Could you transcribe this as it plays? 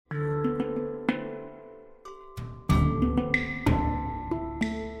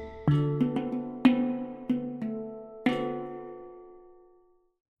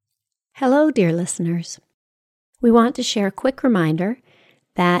Hello, dear listeners. We want to share a quick reminder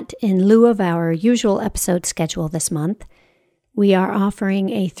that in lieu of our usual episode schedule this month, we are offering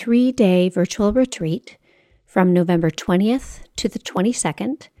a 3-day virtual retreat from November 20th to the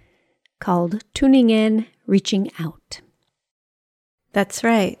 22nd called Tuning In, Reaching Out. That's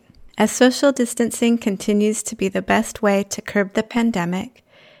right. As social distancing continues to be the best way to curb the pandemic,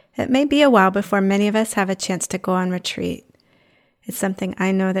 it may be a while before many of us have a chance to go on retreat. It's something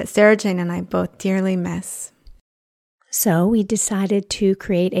I know that Sarah Jane and I both dearly miss. So we decided to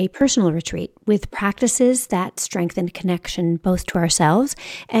create a personal retreat with practices that strengthen connection both to ourselves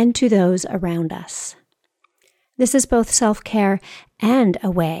and to those around us. This is both self-care and a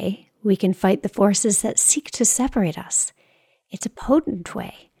way we can fight the forces that seek to separate us. It's a potent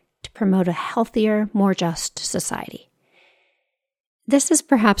way to promote a healthier, more just society. This is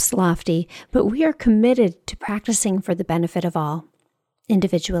perhaps lofty, but we are committed to practicing for the benefit of all,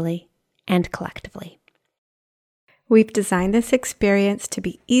 individually and collectively. We've designed this experience to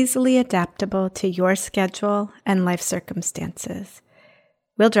be easily adaptable to your schedule and life circumstances.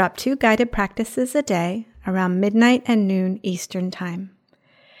 We'll drop 2 guided practices a day around midnight and noon Eastern Time.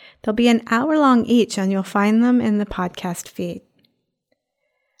 They'll be an hour long each, and you'll find them in the podcast feed.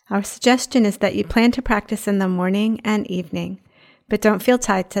 Our suggestion is that you plan to practice in the morning and evening, but don't feel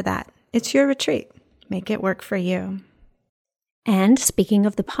tied to that. It's your retreat. Make it work for you. And speaking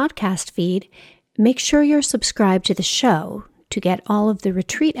of the podcast feed, make sure you're subscribed to the show to get all of the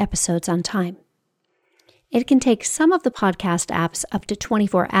retreat episodes on time. It can take some of the podcast apps up to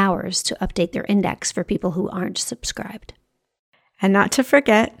 24 hours to update their index for people who aren't subscribed. And not to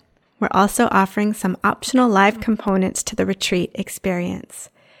forget, we're also offering some optional live components to the retreat experience.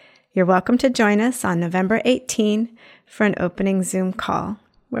 You're welcome to join us on November 18 for an opening Zoom call,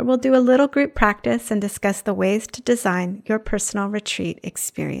 where we'll do a little group practice and discuss the ways to design your personal retreat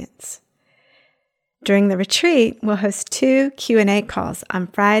experience. During the retreat, we'll host 2 Q&A calls on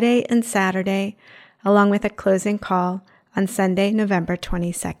Friday and Saturday, along with a closing call on Sunday, November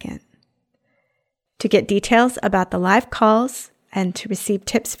 22nd. To get details about the live calls and to receive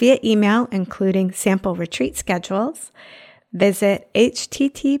tips via email, including sample retreat schedules, visit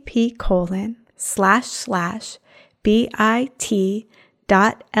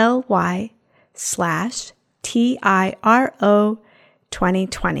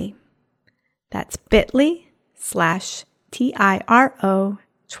That's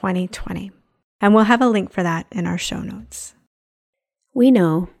bit.ly/TIRO2020. And we'll have a link for that in our show notes. We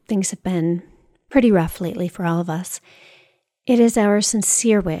know things have been pretty rough lately for all of us. It is our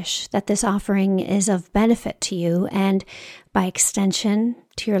sincere wish that this offering is of benefit to you and, by extension,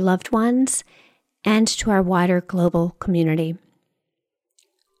 to your loved ones and to our wider global community.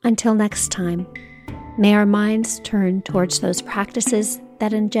 Until next time, may our minds turn towards those practices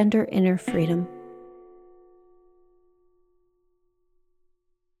that engender inner freedom.